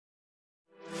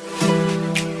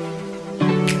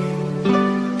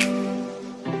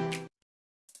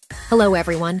Hello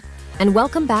everyone, and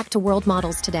welcome back to World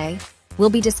Models Today. We'll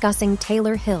be discussing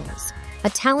Tayler Hills, a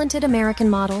talented American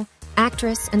model,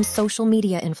 actress, and social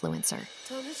media influencer.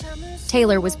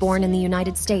 Tayler was born in the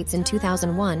United States in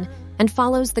 2001 and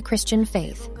follows the Christian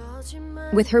faith.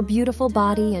 With her beautiful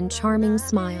body and charming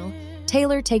smile,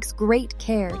 Tayler takes great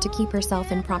care to keep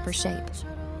herself in proper shape.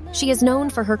 She is known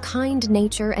for her kind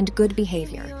nature and good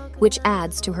behavior, which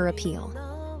adds to her appeal.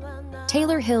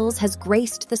 Tayler Hills has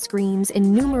graced the screens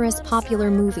in numerous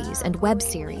popular movies and web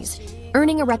series,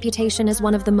 earning a reputation as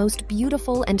one of the most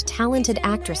beautiful and talented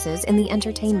actresses in the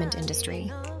entertainment industry.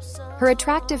 Her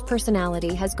attractive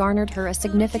personality has garnered her a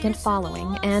significant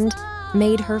following and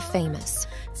made her famous.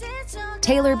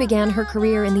 Tayler began her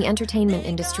career in the entertainment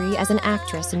industry as an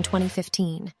actress in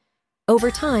 2015.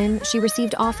 Over time, she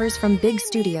received offers from big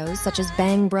studios such as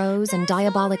Bang Bros and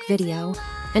Diabolic Video,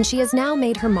 and she has now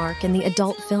made her mark in the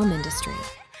adult film industry.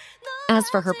 As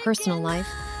for her personal life,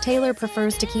 Tayler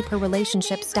prefers to keep her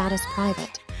relationship status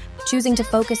private, choosing to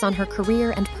focus on her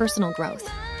career and personal growth.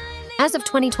 As of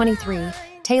 2023,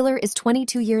 Tayler is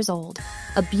 22 years old,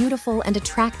 a beautiful and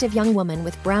attractive young woman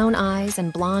with brown eyes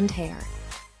and blonde hair.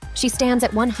 She stands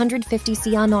at 150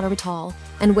 cm tall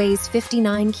and weighs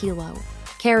 59 kilos,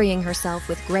 carrying herself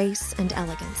with grace and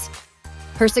elegance.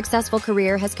 Her successful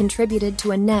career has contributed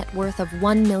to a net worth of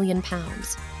 £1 million,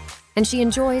 and she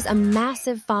enjoys a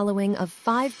massive following of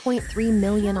 5.3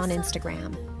 million on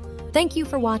Instagram. Thank you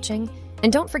for watching,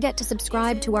 and don't forget to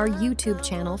subscribe to our YouTube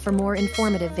channel for more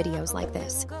informative videos like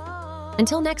this.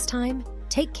 Until next time,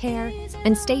 take care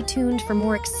and stay tuned for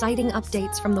more exciting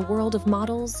updates from the world of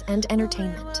models and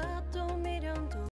entertainment.